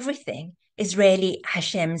that everything is really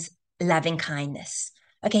Hashem's loving kindness.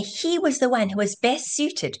 Okay, he was the one who was best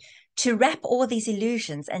suited to wrap all these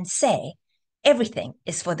illusions and say, everything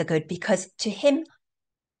is for the good, because to him,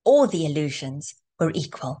 all the illusions were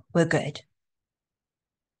equal, were good.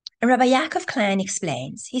 And Rabbi Yaakov Klein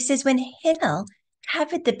explains, he says, when Hillel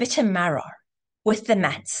covered the bitter maror with the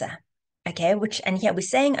matzah, okay, and here we're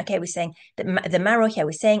saying that the maror here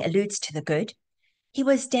we're saying alludes to the good, he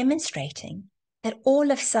was demonstrating that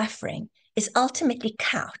all of suffering is ultimately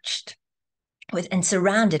couched with and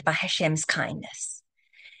surrounded by Hashem's kindness.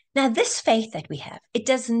 Now, this faith that we have, it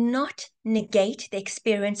does not negate the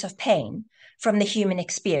experience of pain from the human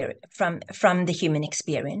experience, from the human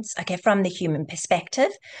experience, okay, from the human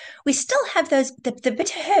perspective. We still have the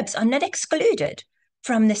bitter herbs are not excluded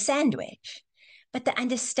from the sandwich. But the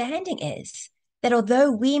understanding is that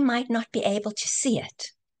although we might not be able to see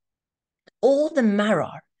it, all the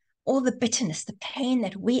maror, all the bitterness, the pain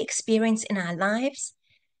that we experience in our lives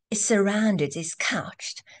is surrounded, is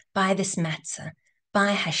couched by this matzah,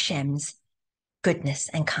 by Hashem's goodness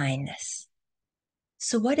and kindness.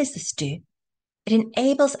 So what does this do? It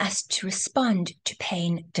enables us to respond to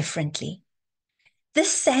pain differently.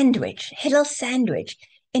 This sandwich, Hillel's sandwich,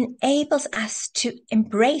 enables us to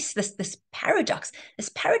embrace this paradox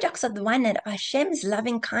of the one hand of Hashem's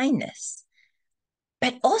loving kindness,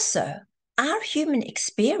 but also our human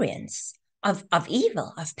experience of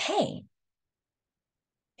evil, of pain.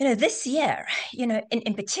 This year,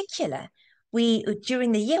 in particular,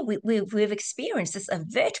 during the year, we've experienced this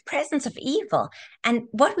overt presence of evil. And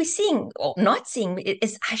what we're seeing or not seeing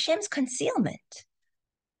is Hashem's concealment.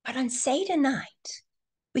 But on Seder night,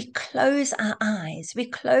 we close our eyes.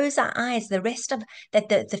 The rest of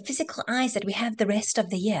the physical eyes that we have the rest of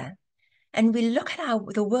the year. And we look at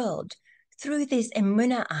the world through these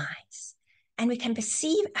Emunah eyes. And we can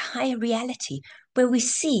perceive a higher reality where we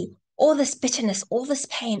see all this bitterness, all this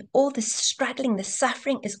pain, all this struggling, this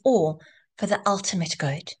suffering is all for the ultimate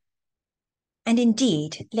good. And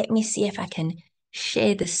indeed, let me see if I can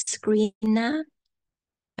share the screen now.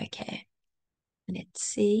 Okay, let's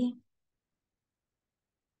see.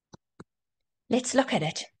 Let's look at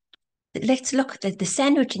it. Let's look at the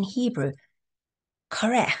sandwich in Hebrew,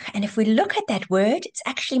 korech. And if we look at that word, it's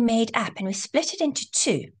actually made up and we split it into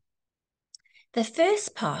two. The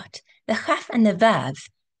first part, the chaf and the vav,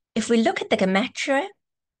 if we look at the gematria,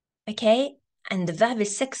 okay, and the vav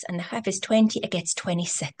is 6 and the chaf is 20, it gets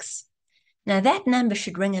 26. Now that number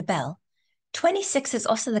should ring a bell 26 is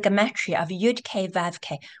also the gematria of Yud K Vav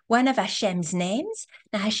K, one of Hashem's names.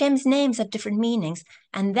 Now, Hashem's names have different meanings,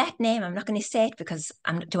 and that name, I'm not going to say it because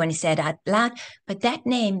I don't want to say it out loud, but that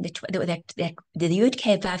name, the Yud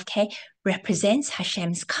K Vav K, represents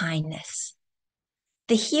Hashem's kindness.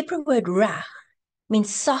 The Hebrew word rach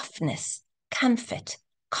means softness, comfort,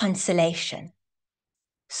 consolation.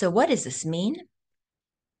 So what does this mean?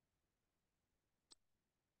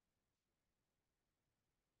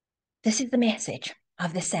 This is the message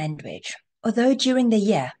of the sandwich. Although during the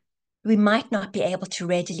year, we might not be able to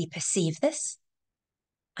readily perceive this,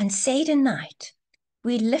 on Seder night,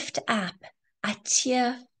 we lift up our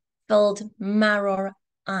tear-filled maror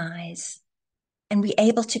eyes, and we're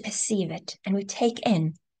able to perceive it, and we take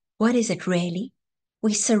in, what is it really?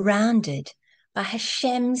 We're surrounded by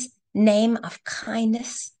Hashem's name of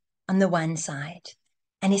kindness on the one side,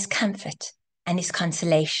 and his comfort and his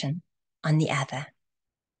consolation on the other.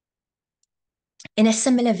 In a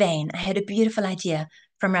similar vein, I had a beautiful idea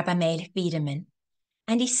from Rabbi Meir Biederman,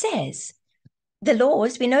 and he says, we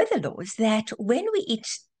know the laws, that when we eat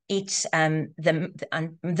the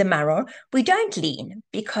maror, we don't lean,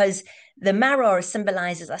 because the maror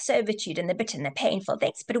symbolizes our servitude and the bitter and the painful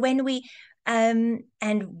things. But when and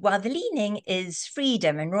while the leaning is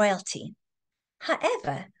freedom and royalty.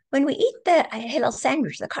 However, when we eat the Hillel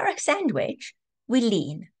sandwich, the korach sandwich, we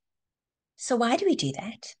lean. So why do we do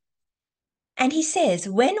that? And he says,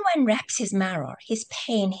 when one wraps his maror, his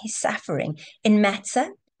pain, his suffering, in matzah,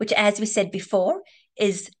 which, as we said before,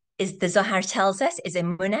 is the Zohar tells us, is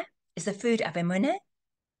Emunah, is the food of Emunah,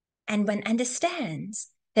 and one understands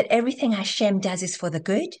that everything Hashem does is for the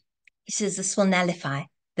good, he says this will nullify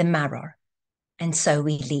the maror, and so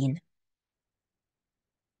we lean.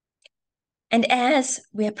 And as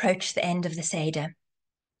we approach the end of the Seder,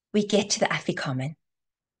 we get to the Afikomen.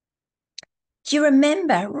 Do you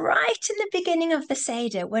remember right in the beginning of the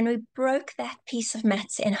Seder, when we broke that piece of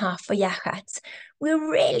matzah in half for Yachatz, we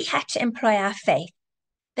really had to employ our faith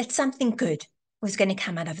that something good was going to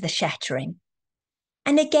come out of the shattering.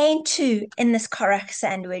 And again, too, in this korach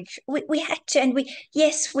sandwich, we had to, and we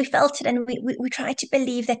felt it, and we tried to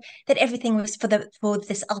believe that everything was for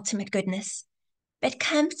this ultimate goodness. But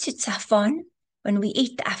come to Tzafon, when we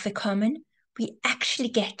eat the Afikomen, we actually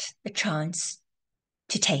get the chance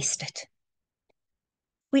to taste it.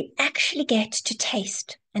 We actually get to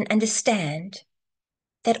taste and understand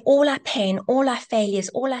that all our pain, all our failures,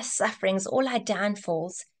 all our sufferings, all our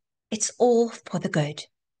downfalls, it's all for the good.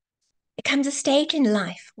 It comes a stage in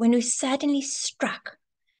life when we're suddenly struck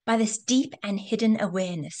by this deep and hidden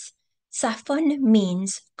awareness. Tzafon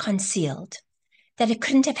means concealed, that it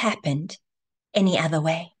couldn't have happened any other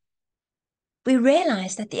way. We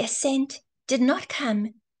realize that the ascent did not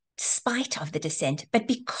come despite of the descent, but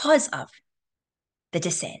because of the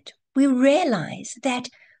descent. We realize that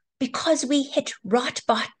because we hit rock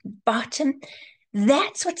bottom,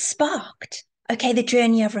 that's what sparked, the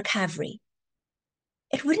journey of recovery.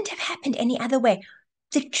 It wouldn't have happened any other way.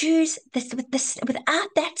 The Jews, without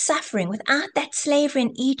that suffering, without that slavery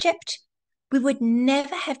in Egypt, we would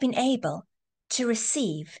never have been able to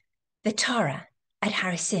receive the Torah at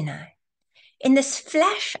Har Sinai. In this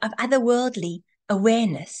flash of otherworldly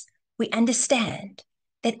awareness, we understand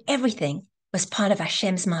that everything was part of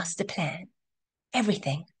Hashem's master plan.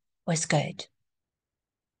 Everything was good.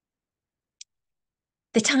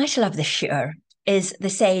 The title of the SHIUR is the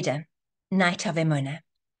Seder, Night of Emunah.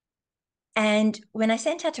 And when I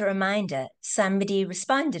sent out a reminder, somebody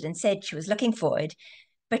responded and said she was looking forward,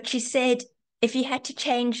 but she said, if you had to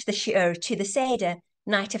change the SHIUR to the Seder,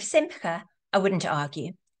 Night of Simcha, I wouldn't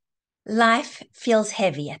argue. Life feels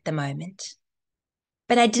heavy at the moment.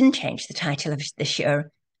 But I didn't change the title of the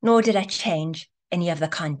SHIUR, nor did I change any of the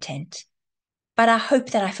content. But I hope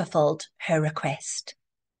that I fulfilled her request.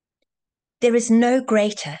 There is no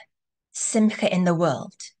greater simcha in the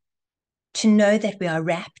world to know that we are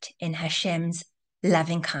wrapped in Hashem's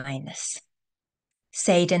loving kindness.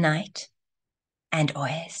 Seder night and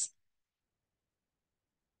always.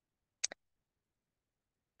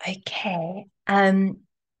 Okay.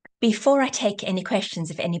 Before I take any questions,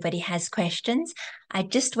 if anybody has questions, I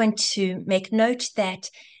just want to make note that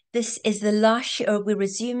this is the last SHIUR. We're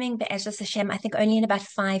resuming Be'ezras Hashem, I think only in about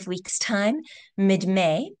 5 weeks' time,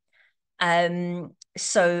 mid-May.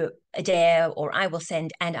 So Adair or I will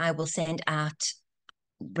send out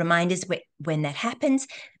reminders when that happens.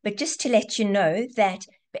 But just to let you know that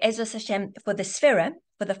Be'ezras Hashem, for the Sphira,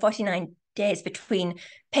 for the 49 days between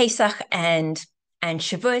Pesach and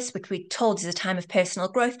Shavuos, which we're told is a time of personal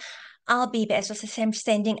growth, I'll be Be'ezras Hashem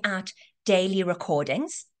sending out daily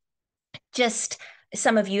recordings. Just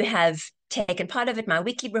some of you have taken part of it, my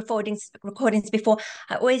weekly recordings before.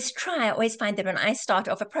 I always find that when I start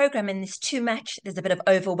off a program and there's too much, there's a bit of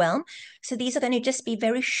overwhelm. So these are going to just be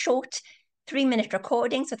very short 3-minute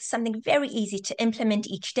recordings with something very easy to implement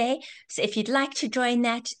each day. So if you'd like to join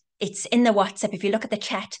that, it's in the WhatsApp. If you look at the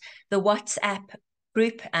chat, the WhatsApp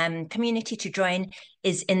group community to join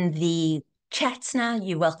is in the chats now.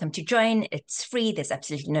 You're welcome to join. It's free. There's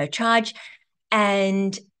absolutely no charge.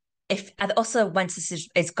 And if also once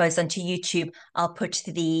this goes onto YouTube, I'll put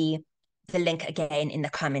the link again in the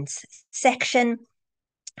comments section.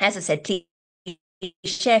 As I said, please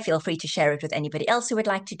share. Feel free to share it with anybody else who would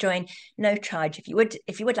like to join. No charge. If you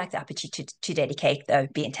would like the opportunity to dedicate, though,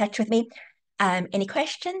 be in touch with me. Any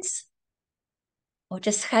questions? Or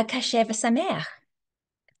just Chag Kasher v'Sameach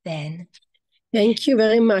then. Thank you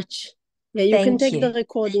very much. Yeah, you can take you. the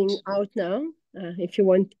recording out now if you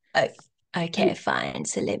want. Oh, okay, fine.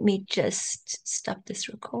 So let me just stop this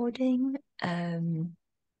recording.